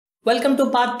Welcome to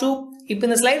part 2. இப்போ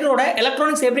இந்த ஸ்லைடரோட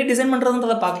electronics எப்படி டிசைன்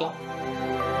பண்றதுன்றத பார்க்கலாம்.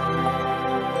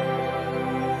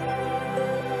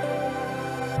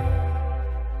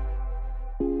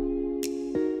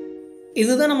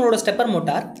 இதுதான் நம்மளோட ஸ்டெப்பர்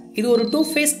மோட்டார். இது ஒரு 2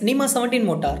 phase NEMA 17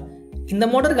 மோட்டார். இந்த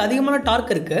மோட்டாருக்கு அதிகமான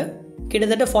டார்க் இருக்கு.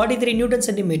 கிட்டத்தட்ட 43 நியூட்டன்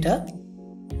சென்டிமீட்டர்.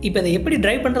 இப்போ இதை எப்படி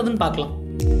டிரைவ் பண்றதுன்னு பார்க்கலாம்.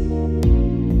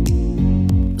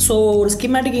 ஸோ ஒரு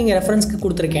ஸ்கீமேட்டிக் இங்கே ரெஃபரன்ஸ்க்கு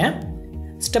கொடுத்துருக்கேன்.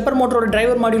 ஸ்டெப்பர் மோட்டரோட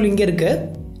டிரைவர் மாடியூல் இங்கே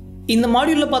இருக்குது. இந்த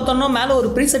மாடியூலில் பார்த்தோம்னா மேலே ஒரு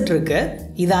ப்ரீசெட் இருக்குது.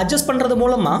 இதை அட்ஜஸ்ட் பண்ணுறது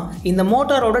மூலமாக இந்த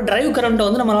மோட்டாரோட டிரைவ் கரண்ட்டை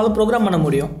வந்து நம்மளால் ப்ரோக்ராம் பண்ண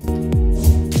முடியும்.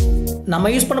 நம்ம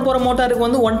யூஸ் பண்ண போகிற மோட்டாருக்கு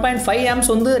வந்து 1.5 amps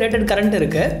வந்து ரேட்டட் கரண்ட்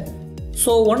இருக்குது.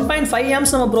 ஸோ 1.5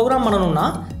 amps நம்ம ப்ரோக்ராம் பண்ணணும்னா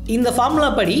இந்த ஃபார்முலா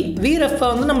படி VREF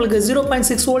வந்து நம்மளுக்கு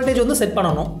 0.6 வோல்டேஜ் வந்து செட்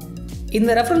பண்ணணும்.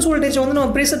 இந்த ரெஃபரன்ஸ் வோல்டேஜ் வந்து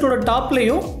நம்ம ப்ரீசெட்டோட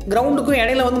டாப்லையும் கிரவுண்டுக்கும்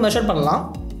இடையில வந்து மெஷர் பண்ணலாம்.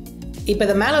 இப்போ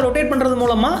இதை மேலே ரொட்டேட் பண்ணுறது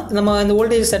மூலமாக நம்ம இந்த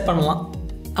வோல்டேஜ் செட் பண்ணலாம்.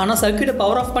 ஆனால் சர்க்யூட்டை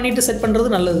பவர் ஆஃப் பண்ணிவிட்டு செட் பண்ணுறது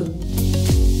நல்லது.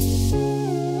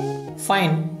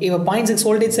 ஃபைன், இப்போ 0.6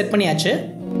 வோல்டேஜ் செட் பண்ணியாச்சு.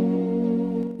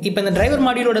 இப்போ இந்த டிரைவர்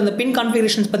மாடியூலோட இந்த பின்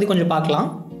கான்ஃபிகரேஷன்ஸ் பற்றி கொஞ்சம் பார்க்கலாம்.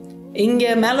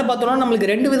 இங்கே மேலே பார்த்தோம்னா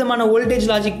நம்மளுக்கு 2 விதமான வோல்டேஜ்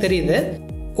லாஜிக் தெரியுது.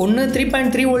 ஒன்று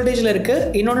 3.3 வோல்டேஜில் இருக்குது,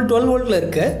 இன்னொன்று 12 வோல்ட்டில்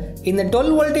இருக்குது. இந்த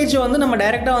 12 வோல்டேஜை வந்து நம்ம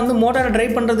டைரெக்டாக வந்து மோட்டாரை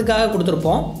ட்ரைவ் பண்ணுறதுக்காக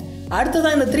கொடுத்துருப்போம்.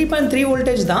 அடுத்ததான் இந்த 3.3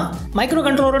 வோல்டேஜ் தான் மைக்ரோ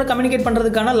கண்ட்ரோலரோட கம்யூனிகேட்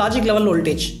பண்ணுறதுக்கான லாஜிக் லெவல்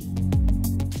வோல்டேஜ்.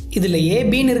 இதில்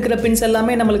ஏபின்னு இருக்கிற பின்ஸ்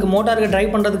எல்லாமே நம்மளுக்கு மோட்டாருக்கு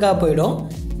ட்ரைவ் பண்ணுறதுக்காக போயிடும்.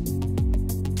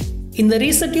 இந்த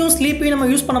ரீசெட்டையும் ஸ்லீப்பையும் நம்ம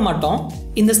யூஸ் பண்ண மாட்டோம்.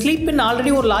 இந்த ஸ்லீப் பின்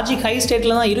ஆல்ரெடி ஒரு லாஜிக் ஹை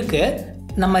ஸ்டேட்டில் தான் இருக்குது.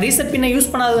 நம்ம ரீசெட் பின்னை யூஸ்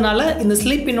பண்ணாததுனால இந்த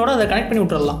ஸ்லீப் பின்னோட அதை கனெக்ட் பண்ணி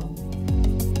விட்டுறலாம்.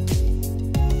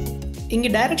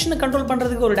 இங்கே டைரக்ஷனை கண்ட்ரோல்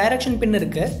பண்ணுறதுக்கு ஒரு டைரக்ஷன் பின்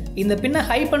இருக்குது. இந்த பின்னை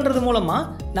ஹை பண்ணுறது மூலமாக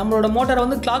நம்மளோட மோட்டாரை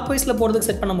வந்து கிளாக் வைஸில் போகிறதுக்கு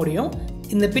செட் பண்ண முடியும்.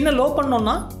 இந்த பின்னை லோ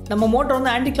பண்ணோம்னா நம்ம மோட்டர்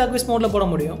வந்து ஆன்டி கிளாக் வைஸ் மோடில் போட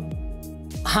முடியும்.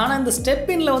 ஆனால் இந்த ஸ்டெப்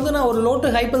பின்னில் வந்து நான் ஒரு லோ டு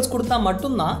ஹை பல்ஸ் கொடுத்தா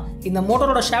மட்டும்தான் இந்த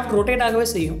மோட்டரோட ஷாஃப்ட் ரொட்டேட் ஆகவே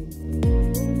செய்யும்.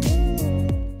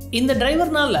 இந்த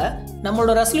டிரைவர்னால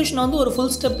நம்மளோட ரெசல்யூஷன் வந்து ஒரு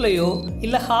ஃபுல் ஸ்டெப்லையோ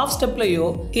இல்லை ஹாஃப் ஸ்டெப்லையோ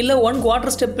இல்லை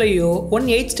 1/4 ஸ்டெப்லையோ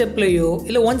 1/8 ஸ்டெப்லையோ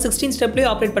இல்லை 1/16 ஸ்டெப்லையோ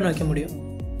ஆப்ரேட் பண்ண வைக்க முடியும்.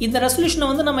 இந்த ரெசல்யூஷனை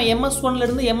வந்து நம்ம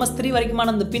MS1லேருந்து MS3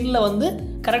 வரைக்குமான அந்த பின்னில் வந்து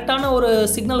கரெக்டான ஒரு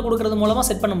சிக்னல் கொடுக்கறது மூலமாக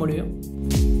செட் பண்ண முடியும்.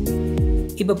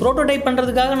 இப்போ ப்ரோட்டோடைப்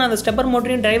பண்ணுறதுக்காக நான் அந்த ஸ்டெப்பர்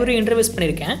மோட்டரையும் டிரைவரையும் இன்டர்ஃபேஸ்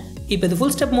பண்ணியிருக்கேன். இப்போ இது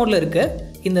ஃபுல் ஸ்டெப் மோடில் இருக்குது.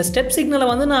 இந்த ஸ்டெப் சிக்னலை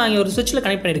வந்து நான் இங்கே ஒரு சுவிட்சில்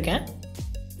கனெக்ட் பண்ணியிருக்கேன்.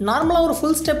 நார்மலாக ஒரு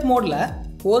ஃபுல் ஸ்டெப் மோடில்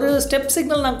ஒரு ஸ்டெப்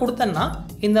சிக்னல் நான் கொடுத்தேன்னா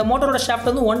இந்த மோட்டரோட ஷாஃப்ட்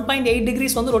வந்து 1.8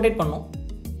 டிகிரிஸ் வந்து ரொட்டேட் பண்ணும்.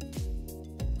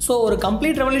 ஸோ ஒரு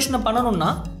கம்ப்ளீட் ரெவல்யூஷனை பண்ணணும்னா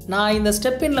நான் இந்த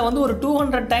ஸ்டெப் பின்னில் வந்து ஒரு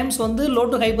 200 டைம்ஸ் வந்து லோ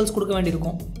டு ஹை பல்ஸ் கொடுக்க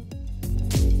வேண்டியிருக்கும்.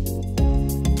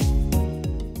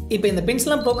 இப்போ இந்த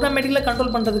பின்ஸ்லாம் ப்ரோக்ராமேட்டிக்கில்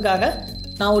கண்ட்ரோல் பண்ணுறதுக்காக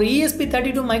நான் ஒரு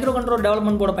ESP32 மைக்ரோ கண்ட்ரோல்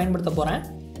டெவலப்மெண்ட் போர்டை பயன்படுத்த போகிறேன்.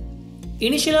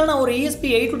 இனிஷியலாக நான் ஒரு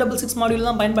ESP8266 மாடியூல்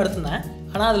தான் பயன்படுத்தினேன்.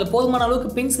 ஆனால் அதில் போதுமான அளவுக்கு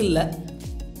பின்ஸ் இல்லை.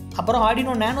 அப்புறம்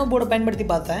ஆர்டினோ நேனோ போர்டை பயன்படுத்தி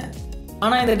பார்த்தேன்.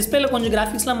 ஆனால் இந்த டிஸ்பிளேல கொஞ்சம்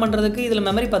கிராஃபிக்ஸ்லாம் பண்ணுறதுக்கு இதில்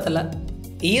மெமரி பத்தலை.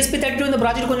 ESP32 இந்த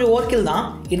ப்ராஜெக்ட் கொஞ்சம் ஓவர்கில் தான்.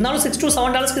 இருந்தாலும் $6 to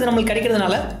 $7 இது நம்மளுக்கு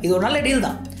கிடைக்கிறதுனால இது ஒரு நல்ல டீல்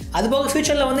தான். அதுபோக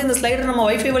ஃபியூச்சரில் வந்து இந்த ஸ்லைடர் நம்ம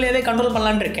வைஃபை வழியாகவே கண்ட்ரோல்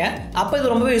பண்ணலான்னு இருக்கேன். அப்போ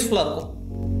இது ரொம்பவே யூஸ்ஃபுல்லாக இருக்கும்.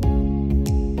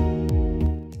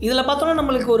 இதில் பார்த்தோன்னா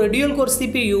நம்மளுக்கு ஒரு dual core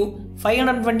CPU,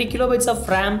 520 kilobytes of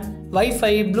RAM,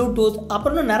 wifi, Bluetooth,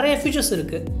 அப்புறம் நிறைய ஃபீச்சர்ஸ்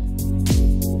இருக்குது.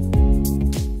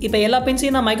 இப்போ எல்லா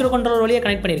பின்ஸையும் நான் மைக்ரோ கண்ட்ரோலர் வழியாக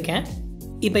கனெக்ட் பண்ணியிருக்கேன்.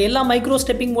 இப்போ எல்லா மைக்ரோ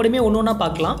ஸ்டெப்பிங் மோடுமே ஒன்று ஒன்றா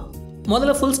பார்க்கலாம்.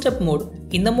 முதல்ல ஃபுல் ஸ்டெப் மோட்.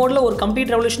 இந்த மோடில் ஒரு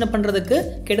கம்ப்ளீட் ரெவல்யூஷனை பண்ணுறதுக்கு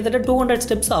கிட்டத்தட்ட 200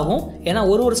 ஸ்டெப்ஸ் ஆகும். ஏன்னா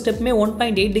ஒரு ஸ்டெப்புமே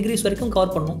 1.8 டிகிரிஸ் வரைக்கும்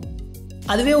கவர் பண்ணும்.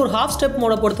 அதுவே ஒரு ஹாஃப் ஸ்டெப்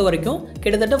மோடை பொறுத்த வரைக்கும்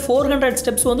கிட்டத்தட்ட 400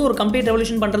 ஸ்டெப்ஸ் வந்து ஒரு கம்ப்ளீட்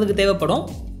ரெவல்யூஷன் பண்ணுறதுக்கு தேவைப்படும்.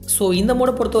 ஸோ இந்த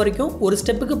மோடை பொறுத்த வரைக்கும் ஒரு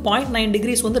ஸ்டெப்புக்கு 0.9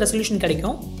 டிகிரிஸ் வந்து ரெசல்யூஷன்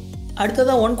கிடைக்கும்.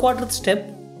 அடுத்ததாக 1/4 ஸ்டெப்.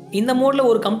 இந்த மோடில்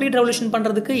ஒரு கம்ப்ளீட் ரெவல்யூஷன்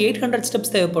பண்ணுறதுக்கு 800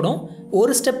 ஸ்டெப்ஸ் தேவைப்படும்.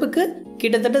 ஒரு ஸ்டெப்புக்கு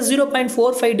கிட்டத்தட்ட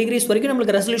 0.45 டிகிரிஸ் வரைக்கும்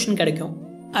நம்மளுக்கு ரெசல்யூஷன் கிடைக்கும்.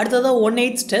 அடுத்ததாக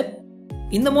 1/8 ஸ்டெப்.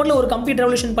 இந்த மோடில் ஒரு கம்ப்ளீட்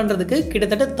ரெவல்யூஷன் பண்ணுறதுக்கு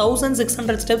கிட்டத்தட்ட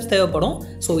 1600 ஸ்டெப்ஸ் தேவைப்படும்.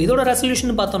 ஸோ இதோட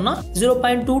ரெசல்யூஷன் பார்த்தோம்னா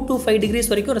 0.225 டிகிரிஸ்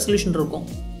வரைக்கும் ரெசல்யூஷன் இருக்கும்.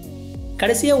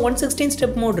 கடைசியாக 116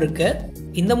 ஸ்டெப் மோட் இருக்குது.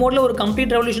 இந்த மோடில் ஒரு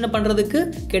கம்ப்ளீட் ரெவல்யூஷனை பண்ணுறதுக்கு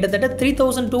கிட்டத்தட்ட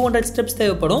 3200 ஸ்டெப்ஸ்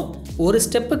தேவைப்படும். ஒரு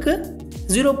ஸ்டெப்புக்கு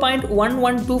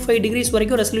 0.1125 டிகிரிஸ்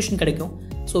வரைக்கும் ரெசல்யூஷன் கிடைக்கும்.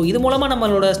 ஸோ இது மூலமாக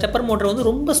நம்மளோட ஸ்டெப்பர் மோட்டர் வந்து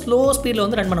ரொம்ப ஸ்லோ ஸ்பீடில்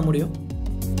வந்து ரன் பண்ண முடியும்.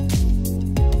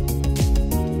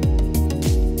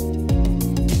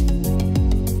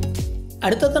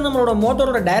 அடுத்தது நம்மளோட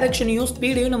மோட்டரோட டைரக்ஷனையும்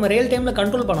ஸ்பீடையும் நம்ம ரியல் டைமில்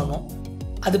கண்ட்ரோல் பண்ணணும்.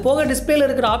 அது போக டிஸ்பிளேல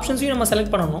இருக்கிற ஆப்ஷன்ஸையும் நம்ம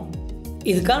செலக்ட் பண்ணணும்.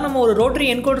 இதுக்காக நம்ம ஒரு ரோட்டரி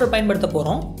என்கோடர் பயன்படுத்த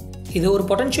போகிறோம். இது ஒரு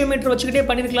பொட்டன்ஷியோமீட்டர் வச்சுக்கிட்டே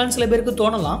பண்ணியிருக்கலான்னு சில பேருக்கு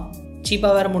தோணலாம்.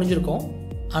 சீப்பாக வேறு முடிஞ்சிருக்கும்.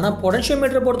 ஆனால்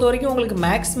பொட்டன்ஷியோமீட்டரை பொறுத்த வரைக்கும் உங்களுக்கு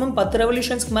மேக்ஸிமம் 10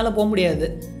 ரெவல்யூஷன்ஸ்க்கு மேலே போக முடியாது.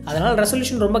 அதனால்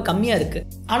ரெசல்யூஷன் ரொம்ப கம்மியாக இருக்குது.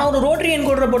 ஆனால் ஒரு ரோட்டரி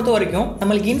என்கோடரை பொறுத்த வரைக்கும்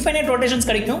நம்மளுக்கு இன்ஃபைனைட் ரொட்டேஷன்ஸ்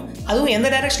கிடைக்கும். அதுவும் எந்த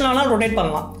டைரக்ஷனாலும் ரொட்டேட்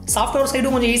பண்ணலாம். சாஃப்ட்வேர்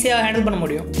சைடும் கொஞ்சம் ஈஸியாக ஹேண்டில் பண்ண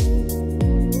முடியும்.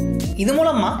 இது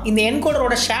மூலமாக இந்த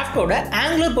என்கோடரோட ஷாஃப்டோட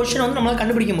ஆங்குலர் பொசிஷன் வந்து நம்மளால்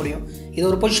கண்டுபிடிக்க முடியும். இது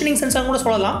ஒரு பொசிஷனிங் சென்சார் கூட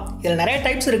சொல்லலாம். இதில் நிறைய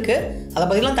டைப்ஸ் இருக்குது, அதை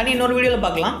பற்றிலாம் தனி இன்னொரு வீடியோவில்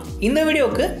பார்க்கலாம். இந்த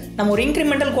வீடியோவுக்கு நம்ம ஒரு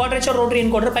இன்க்ரிமெண்டல் குவாட்ரேச்சர் ரோட்டரி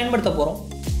என்கோடரை பயன்படுத்த போகிறோம்.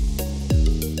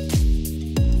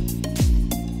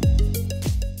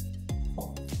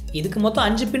 இதுக்கு மொத்தம்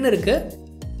 5 பின் இருக்குது.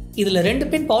 இதில் 2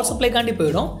 பின் பவர் சப்ளைக்காண்டி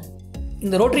போயிடும்.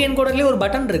 இந்த ரோட்டரி என்கோடர்லேயே ஒரு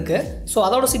பட்டன் இருக்குது. ஸோ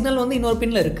அதோட சிக்னல் வந்து இன்னொரு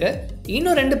பின்னில் இருக்குது.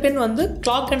 இன்னும் 2 பின் வந்து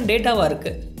கிளாக் அண்ட் டேட்டாவாக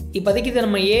இருக்குது. இப்போதைக்கு இதை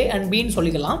நம்ம ஏ அண்ட் பின்னு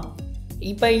சொல்லிக்கலாம்.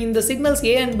 இப்போ இந்த சிக்னல்ஸ்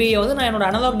ஏ அண்ட் பியை வந்து நான் என்னோட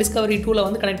அனலாக் டிஸ்கவரி டூலை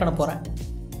வந்து கனெக்ட் பண்ண போகிறேன்.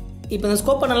 இப்போ இந்த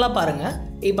ஸ்கோப்பை நல்லா பாருங்கள்.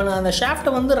 இப்போ நான் அந்த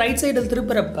ஷாஃப்ட்டை வந்து ரைட் சைடில்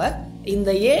திருப்புறப்ப இந்த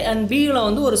ஏ அண்ட் பியில்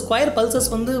வந்து ஒரு ஸ்கொயர்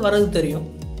பல்சஸ் வந்து வரது தெரியும்.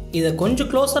 இதை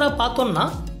கொஞ்சம் க்ளோஸராக பார்த்தோம்னா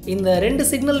இந்த 2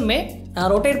 சிக்னலுமே நான்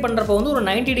ரொட்டேட் பண்ணுறப்ப வந்து ஒரு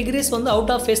 90 டிகிரிஸ் வந்து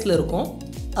அவுட் ஆஃப் ஃபேஸில் இருக்கும்.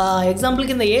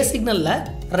 எக்ஸாம்பிளுக்கு இந்த ஏ சிக்னலில்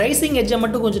ரைசிங் எட்ஜை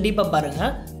மட்டும் கொஞ்சம் டீப்பாக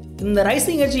பாருங்கள். இந்த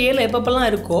ரைசிங் எட்ஜ் ஏல எப்பப்பெல்லாம்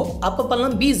இருக்கோ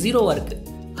அப்பப்பெல்லாம் பி 0வாக இருக்குது.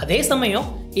 அதே சமயம்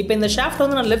இப்போ இந்த ஷாஃப்ட்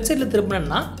வந்து நான் லெஃப்ட் சைடில்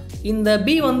திருப்பினேன்னா இந்த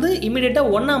பி வந்து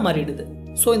இமீடியட்டாக 1ஆக மாறிடுது.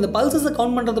 ஸோ இந்த பல்சஸை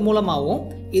கவுண்ட் பண்ணுறது மூலமாகவும்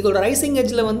இதோட ரைசிங்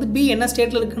எட்ஜில் வந்து பி என்ன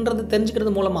ஸ்டேட்டில் இருக்குன்றது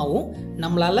தெரிஞ்சுக்கிறது மூலமாகவும்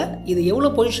நம்மளால் இது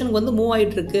எவ்வளோ பொசிஷனுக்கு வந்து மூவ்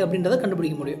ஆகிட்டு இருக்கு அப்படின்றத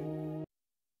கண்டுபிடிக்க முடியும்.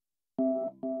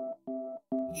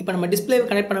 இப்போ நம்ம டிஸ்பிளேவை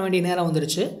கனெக்ட் பண்ண வேண்டிய நேரம்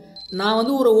வந்துருச்சு. நான்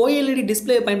வந்து ஒரு ஓஎல்இடி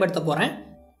டிஸ்பிளேயை பயன்படுத்த போகிறேன்.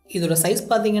 இதோட சைஸ்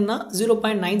பார்த்தீங்கன்னா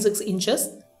 0.96 இன்ச்சஸ்.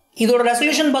 இதோட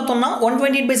ரெசல்யூஷன் பார்த்தோம்னா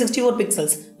 128/64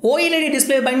 பிக்சல்ஸ். ஓஎல்இடி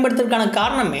டிஸ்பிளே பயன்படுத்துறதுக்கான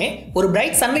காரணமே ஒரு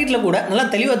பிரைட் சன்லைட்டில் கூட நல்லா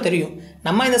தெளிவாக தெரியும்.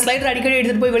 நம்ம இந்த ஸ்லைடர் அடிக்கடி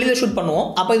எடுத்துகிட்டு போய் வெளியில் ஷூட் பண்ணுவோம்.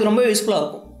 அப்போ இது ரொம்ப யூஸ்ஃபுல்லாக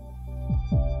இருக்கும்.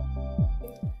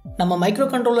 நம்ம மைக்ரோ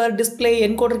கண்ட்ரோலர், டிஸ்பிளே,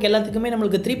 என்கோடருக்கு எல்லாத்துக்குமே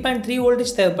நம்மளுக்கு 3.3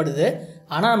 வோல்டேஜ் தேவைப்படுது.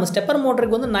 ஆனால் நம்ம ஸ்டெப்பர்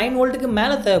மோட்டருக்கு வந்து 9 வோல்ட்டுக்கு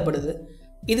மேலே தேவைப்படுது.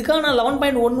 இதுக்காக நான்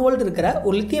 11.1 வோல்ட் இருக்கிற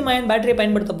ஒரு லித்தியம் அயன் பேட்டரியை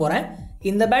பயன்படுத்த போகிறேன்.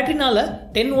 இந்த பேட்டரினால்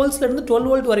 10 வோல்ட்ஸ்லேருந்து 12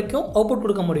 வோல்ட் வரைக்கும் அவுட்புட்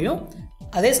கொடுக்க முடியும்.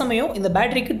 அதே சமயம் இந்த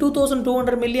பேட்டரிக்கு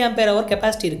 2200 mAh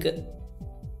கெப்பாசிட்டி இருக்குது.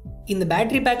 இந்த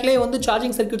பேட்டரி பேக்லேயே வந்து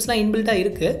சார்ஜிங் சர்க்யூட்ஸ்லாம் இன்பில்ட்டாக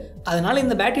இருக்குது. அதனால்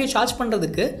இந்த பேட்டரியை சார்ஜ்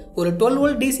பண்ணுறதுக்கு ஒரு 12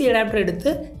 வோல்ட் டிசி அடாப்டர்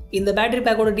எடுத்து இந்த பேட்டரி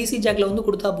பேக்கோட டிசி ஜாக்கில் வந்து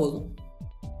கொடுத்தா போதும்.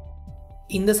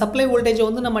 இந்த சப்ளை வோல்டேஜை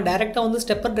வந்து நம்ம டைரெக்டாக வந்து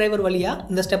ஸ்டெப்பர் டிரைவர் வழியாக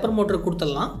இந்த ஸ்டெப்பர் மோட்டருக்கு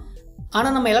கொடுத்துடலாம்.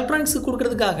 ஆனால் நம்ம எலக்ட்ரானிக்ஸுக்கு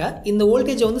கொடுக்கறதுக்காக இந்த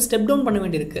வோல்டேஜை வந்து ஸ்டெப் டவுன் பண்ண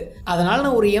வேண்டியிருக்கு. அதனால்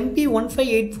நான் ஒரு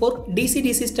MP1584 DC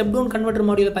step down converter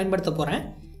மாடியூலை பயன்படுத்த போகிறேன்.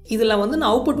 இதில் வந்து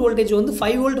நான் அவுட்புட் வோல்டேஜ் வந்து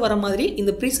 5 வோல்ட் வர மாதிரி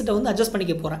இந்த ப்ரீசெட்டை வந்து அட்ஜஸ்ட்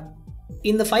பண்ணிக்க போகிறேன்.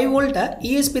 இந்த 5 வோல்ட்டை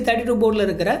ESP32 போர்டில்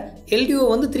இருக்கிற LDO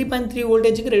வந்து 3.3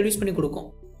 வோல்டேஜுக்கு ரெடியூஸ் பண்ணி கொடுக்கும்.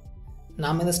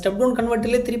 நாம் இந்த ஸ்டெப் டவுன்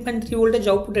கன்வெர்ட்டர்லேயே 3.3 வோல்டேஜ்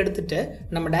அவுட்புட் எடுத்துகிட்டு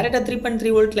நம்ம டேரெக்டாக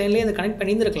 3.3 வோல்ட் லைன்லேயே இதை கனெக்ட்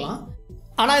பண்ணியிருந்துருக்கலாம்.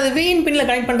 ஆனால் இது விஇன் பின்னில்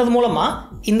கனெக்ட் பண்ணுறது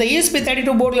மூலமாக இந்த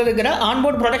ESP32 போர்டில் இருக்கிற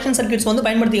ஆன்போர்ட் ப்ரொடக்ஷன் சர்க்யூட்ஸ் வந்து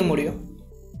பயன்படுத்திக்க முடியும்.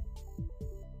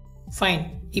 ஃபைன்.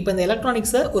 இப்போ இந்த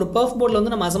எலக்ட்ரானிக்ஸை ஒரு பர்ஃப் போர்டில்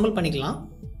வந்து நம்ம அசம்பிள் பண்ணிக்கலாம்.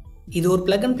 இது ஒரு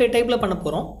பிளக் அண்ட் ப்ளே டைப்பில் பண்ண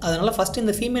போகிறோம். அதனால் ஃபஸ்ட்டு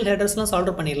இந்த ஃபீமேல் ஹெடர்ஸ்லாம்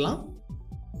சால்டர் பண்ணிடலாம்.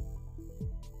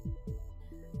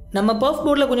 நம்ம பர்ஃப்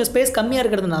போர்டில் கொஞ்சம் ஸ்பேஸ் கம்மியாக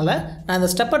இருக்கிறதுனால நான் இந்த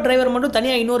ஸ்டெப்பர் டிரைவர் மட்டும்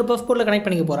தனியாக இன்னொரு பர்ஃப் போர்டில் கனெக்ட்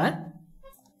பண்ணிக்க போகிறேன்.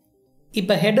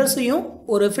 இப்போ ஹெடர்ஸையும்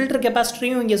ஒரு ஃபில்டர்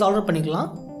கெப்பாசிட்டரையும் இங்கே சால்டர் பண்ணிக்கலாம்.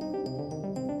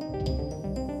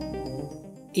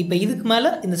 இப்போ இதுக்கு மேலே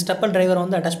இந்த ஸ்டெப்பர் டிரைவரை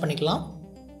வந்து அட்டாச் பண்ணிக்கலாம்.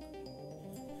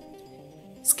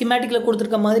 ஸ்கிமேட்டிக்கில்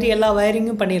கொடுத்துருக்க மாதிரி எல்லா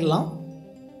வயரிங்கும் பண்ணிடலாம்.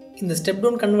 இந்த ஸ்டெப்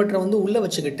டவுன் கன்வெர்ட்டரை வந்து உள்ளே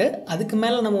வச்சுக்கிட்டு அதுக்கு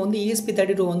மேலே நம்ம வந்து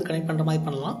ESP32 வந்து கனெக்ட் பண்ணுற மாதிரி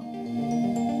பண்ணலாம்.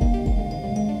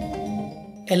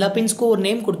 எல்லா பின்ஸ்க்கும் ஒரு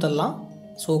நேம் கொடுத்துடலாம்.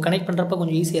 ஸோ கனெக்ட் பண்ணுறப்ப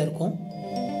கொஞ்சம் ஈஸியாக இருக்கும்.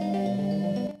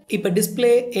 இப்போ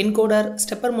display, encoder,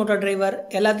 stepper motor driver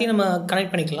எல்லாத்தையும் நம்ம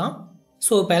கனெக்ட் பண்ணிக்கலாம்.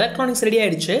 ஸோ இப்போ எலக்ட்ரானிக்ஸ் ரெடி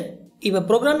ஆகிடுச்சு. இப்போ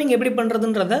ப்ரோக்ராமிங் எப்படி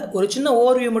பண்ணுறதுன்றத ஒரு சின்ன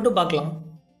ஓவர்வியூ மட்டும் பார்க்கலாம்.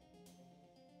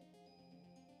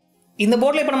 இந்த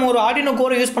போர்டில் இப்போ நம்ம ஒரு ஆர்டினோ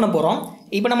கோரை யூஸ் பண்ண போகிறோம்.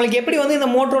 இப்போ நம்மளுக்கு எப்படி வந்து இந்த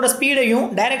மோட்டரோட ஸ்பீடையும்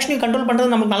டைரக்ஷனையும் கண்ட்ரோல்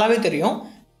பண்ணுறது நமக்கு நல்லாவே தெரியும்.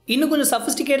 இன்னும் கொஞ்சம்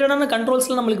சஃபிஸ்டிகேட்டடான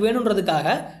கண்ட்ரோல்ஸ்லாம் நம்மளுக்கு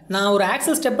வேணுன்றதுக்காக நான் ஒரு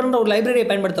ஆக்சல் ஸ்டெப்பர்ன்ற ஒரு லைப்ரரியை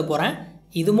பயன்படுத்த போகிறேன்.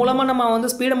 இது மூலமாக நம்ம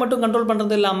வந்து ஸ்பீடை மட்டும் கண்ட்ரோல்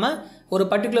பண்ணுறது இல்லாமல் ஒரு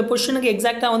பர்டிகுலர் பொசிஷனுக்கு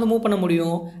எக்ஸாக்டாக வந்து மூவ் பண்ண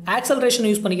முடியும், ஆக்சலரேஷன்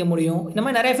யூஸ் பண்ணிக்க முடியும். இந்த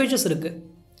மாதிரி நிறைய ஃபீச்சர்ஸ் இருக்குது.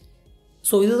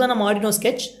 ஸோ இதுதான் நம்ம ஆர்டினோ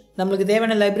ஸ்கெட்ச். நம்மளுக்கு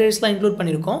தேவையான லைப்ரரிஸ்லாம் இன்க்ளூட்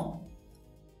பண்ணியிருக்கோம்.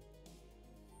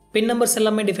 பின் நம்பர்ஸ்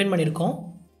எல்லாமே டிஃபைன் பண்ணியிருக்கோம்.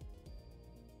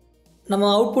 நம்ம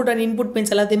அவுட்புட் அண்ட் இன்புட்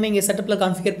பின்ஸ் எல்லாத்தையுமே இங்கே செட்டப்பில்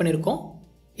கான்ஃபிகர் பண்ணியிருக்கோம்.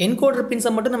 என்கோடர்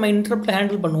பின்ஸை மட்டும் நம்ம இன்டரப்டில்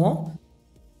ஹேண்டில் பண்ணுவோம்.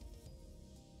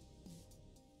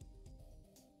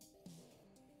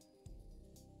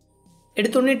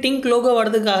 எடுத்தோடனே டிங்க் லோகோ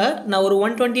வரதுக்காக நான் ஒரு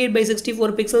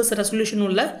 128/64 பிக்சல்ஸ் ரெசல்யூஷன்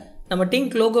உள்ள நம்ம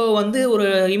டிங்க் லோகோவை வந்து ஒரு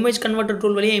இமேஜ் கன்வெர்ட்டர்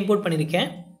டூல் வழியாக இம்போர்ட் பண்ணியிருக்கேன்.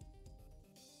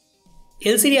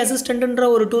 எல்சிடி அசிஸ்டண்ட்ன்ற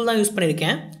ஒரு டூல் தான் யூஸ்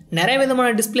பண்ணியிருக்கேன். நிறைய விதமான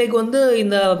டிஸ்பிளேக்கு வந்து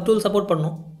இந்த டூல் சப்போர்ட்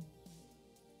பண்ணும்.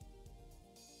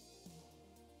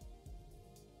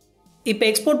 இப்போ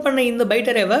எக்ஸ்போர்ட் பண்ண இந்த பைட்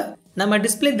அரேவை நம்ம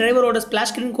டிஸ்பிளே டிரைவரோட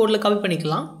ஸ்பிளாஷ் ஸ்க்ரீன் கோடில் காப்பி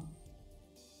பண்ணிக்கலாம்.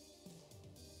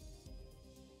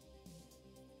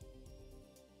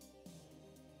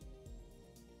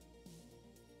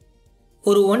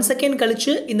 ஒரு 1 செகண்ட்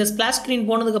கழித்து இந்த ஸ்ப்ளாஷ் ஸ்க்ரீன்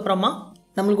போனதுக்கப்புறமா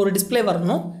நம்மளுக்கு ஒரு டிஸ்பிளே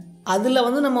வரணும். அதில்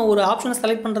வந்து நம்ம ஒரு ஆப்ஷனை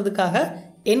செலக்ட் பண்ணுறதுக்காக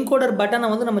என்கோடர் பட்டனை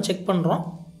வந்து நம்ம செக் பண்ணுறோம்.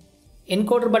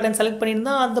 என்கோடர் பட்டன் செலக்ட்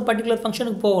பண்ணியிருந்தால் அந்த பர்டிகுலர்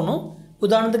ஃபங்க்ஷனுக்கு போகணும்.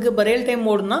 உதாரணத்துக்கு இப்போ ரியல் டைம்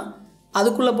மோடுனா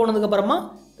அதுக்குள்ளே போனதுக்கப்புறமா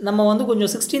நம்ம வந்து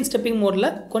கொஞ்சம் 16 ஸ்டெப்பிங் மோடில்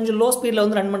கொஞ்சம் லோ ஸ்பீடில்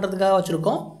வந்து ரன் பண்ணுறதுக்காக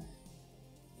வச்சுருக்கோம்.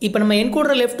 இப்போ நம்ம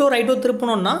என்கோடரை லெஃப்ட்டோ ரைட்டோ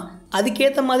திருப்பணும்னா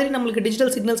அதுக்கேற்ற மாதிரி நம்மளுக்கு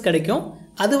டிஜிட்டல் சிக்னல்ஸ் கிடைக்கும்.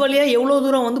 அது வழியாக எவ்வளோ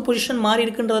தூரம் வந்து பொசிஷன் மாறி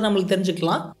இருக்குன்றதை நம்மளுக்கு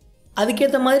தெரிஞ்சுக்கலாம்.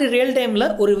 அதுக்கேற்ற மாதிரி ரியல் டைமில்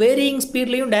ஒரு வேரியிங்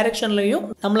ஸ்பீட்லேயும் டைரெக்ஷன்லையும்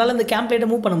நம்மளால் இந்த கேம்ப்ளேட்டை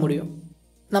மூவ் பண்ண முடியும்.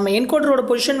 நம்ம என்கோடரோட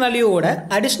பொசிஷன் வேல்யூவோட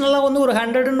அடிஷ்னலாக வந்து ஒரு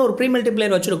 100ன்னு ஒரு ப்ரீ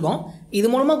மல்டிப்ளையர் வச்சுருக்கோம். இது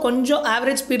மூலமாக கொஞ்சம்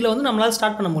ஆவரேஜ் ஸ்பீடில் வந்து நம்மளால்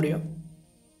ஸ்டார்ட் பண்ண முடியும்.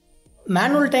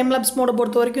 மேனுவல் டைம் லேப்ஸ் மோடை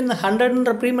பொறுத்த வரைக்கும் இந்த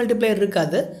 100ன்ற ப்ரீ மல்டிப்ளையர்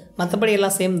இருக்காது. மற்றபடி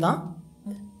எல்லாம் சேம் தான்.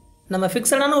 நம்ம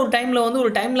ஃபிக்ஸடான ஒரு டைமில் வந்து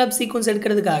ஒரு டைம் லேப் சீக்வன்ஸ்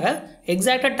எடுக்கிறதுக்காக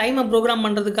எக்ஸாக்டாக டைமை ப்ரோக்ராம்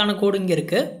பண்ணுறதுக்கான கோடு இங்கே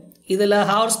இருக்குது. இதில்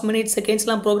ஹவர்ஸ், மினிட்ஸ்,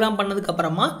 செகண்ட்ஸ்லாம் ப்ரோக்ராம்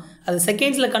பண்ணதுக்கப்புறமா அதை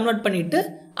செகண்ட்ஸில் கன்வெர்ட் பண்ணிவிட்டு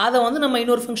அதை வந்து நம்ம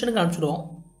இன்னொரு ஃபங்க்ஷனுக்கு அனுப்பிச்சிடுவோம்.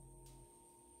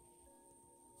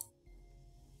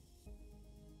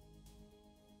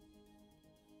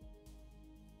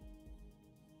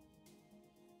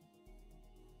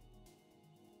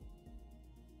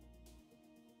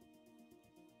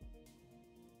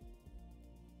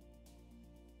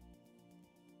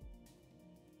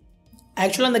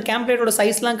 ஆக்சுவலாக அந்த கேம்ப்ளேட்டோட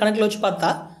சைஸ்லாம் கணக்கில் வச்சு பார்த்தா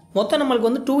மொத்தம் நம்மளுக்கு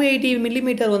வந்து 280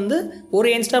 மில்லிமீட்டர் வந்து ஒரு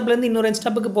என்ஸ்டாப்லேருந்து இன்னொரு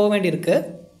என்ஸ்டாப்புக்கு போக வேண்டியிருக்கு.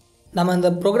 நம்ம அந்த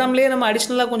ப்ரோக்ராம்லேயே நம்ம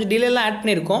அடிஷ்னலாக கொஞ்சம் டிலேலாம் ஆட்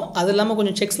பண்ணியிருக்கோம். அது இல்லாமல்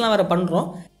கொஞ்சம் செக்ஸ்லாம் வேறு பண்ணுறோம்.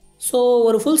 ஸோ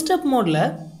ஒரு ஃபுல் ஸ்டெப் மோடில்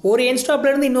ஒரு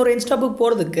என்ஸ்டாப்லேருந்து இன்னொரு என்ஸ்டாப்புக்கு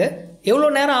போகிறதுக்கு எவ்வளோ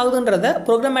நேரம் ஆகுதுன்றதை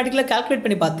ப்ரோக்ராமேட்டிக்கில் கால்குலேட்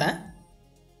பண்ணி பார்த்தேன்.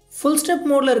 ஃபுல் ஸ்டெப்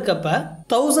மோடில் இருக்கப்ப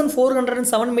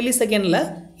 1407 மில்லி செகண்டில்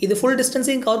இது ஃபுல்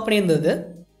டிஸ்டன்ஸையும் கவர் பண்ணியிருந்தது.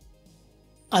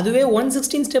 அதுவே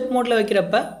 116 ஸ்டெப் மோடில்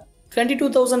வைக்கிறப்ப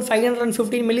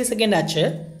 22,515 மில்லி செகண்ட் ஆச்சு.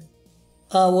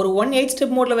 ஒரு 18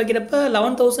 ஸ்டெப் மோடில் வைக்கிறப்ப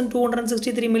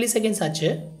 11,263 மில்லி செகண்ட்ஸ் ஆச்சு.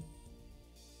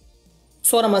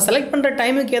 ஸோ நம்ம செலக்ட் பண்ணுற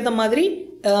டைமுக்கு ஏற்ற மாதிரி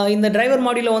இந்த டிரைவர்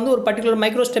மாடியூலை வந்து ஒரு பர்டிகுலர்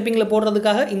மைக்ரோ ஸ்டெப்பிங்கில்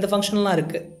போடுறதுக்காக இந்த ஃபங்க்ஷன்லாம்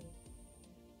இருக்குது.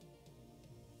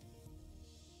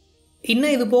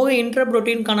 இன்னும் இது போக இன்டரப்ட்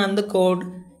ரொட்டீனுக்கான அந்த கோட்,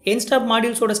 என்ஸ்டாப்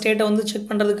மாடியூல்ஸோட ஸ்டேட்டை வந்து செக்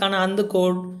பண்ணுறதுக்கான அந்த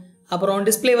கோட், அப்புறம்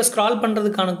டிஸ்பிளேவை ஸ்க்ரால்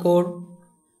பண்ணுறதுக்கான கோட்,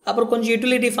 அப்புறம் கொஞ்சம்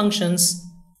யூட்டிலிட்டி ஃபங்க்ஷன்ஸ்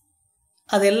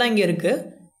அதெல்லாம் இங்கே இருக்குது.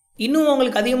 இன்னும்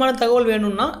உங்களுக்கு அதிகமான தகவல்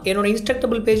வேணும்னா என்னோடய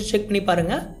இன்ஸ்ட்ரக்டபிள் பேஜ் செக் பண்ணி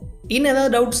பாருங்கள். இன்னும்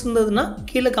ஏதாவது டவுட்ஸ் இருந்ததுன்னா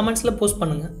கீழே கமெண்ட்ஸில் போஸ்ட்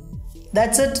பண்ணுங்கள்.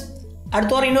 That's it.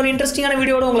 அடுத்த வாரம் இன்னொரு இன்ட்ரெஸ்டிங்கான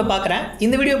வீடியோட உங்களை பார்க்குறேன்.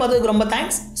 இந்த வீடியோ பார்த்ததுக்கு ரொம்ப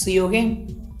தேங்க்ஸ். See you again.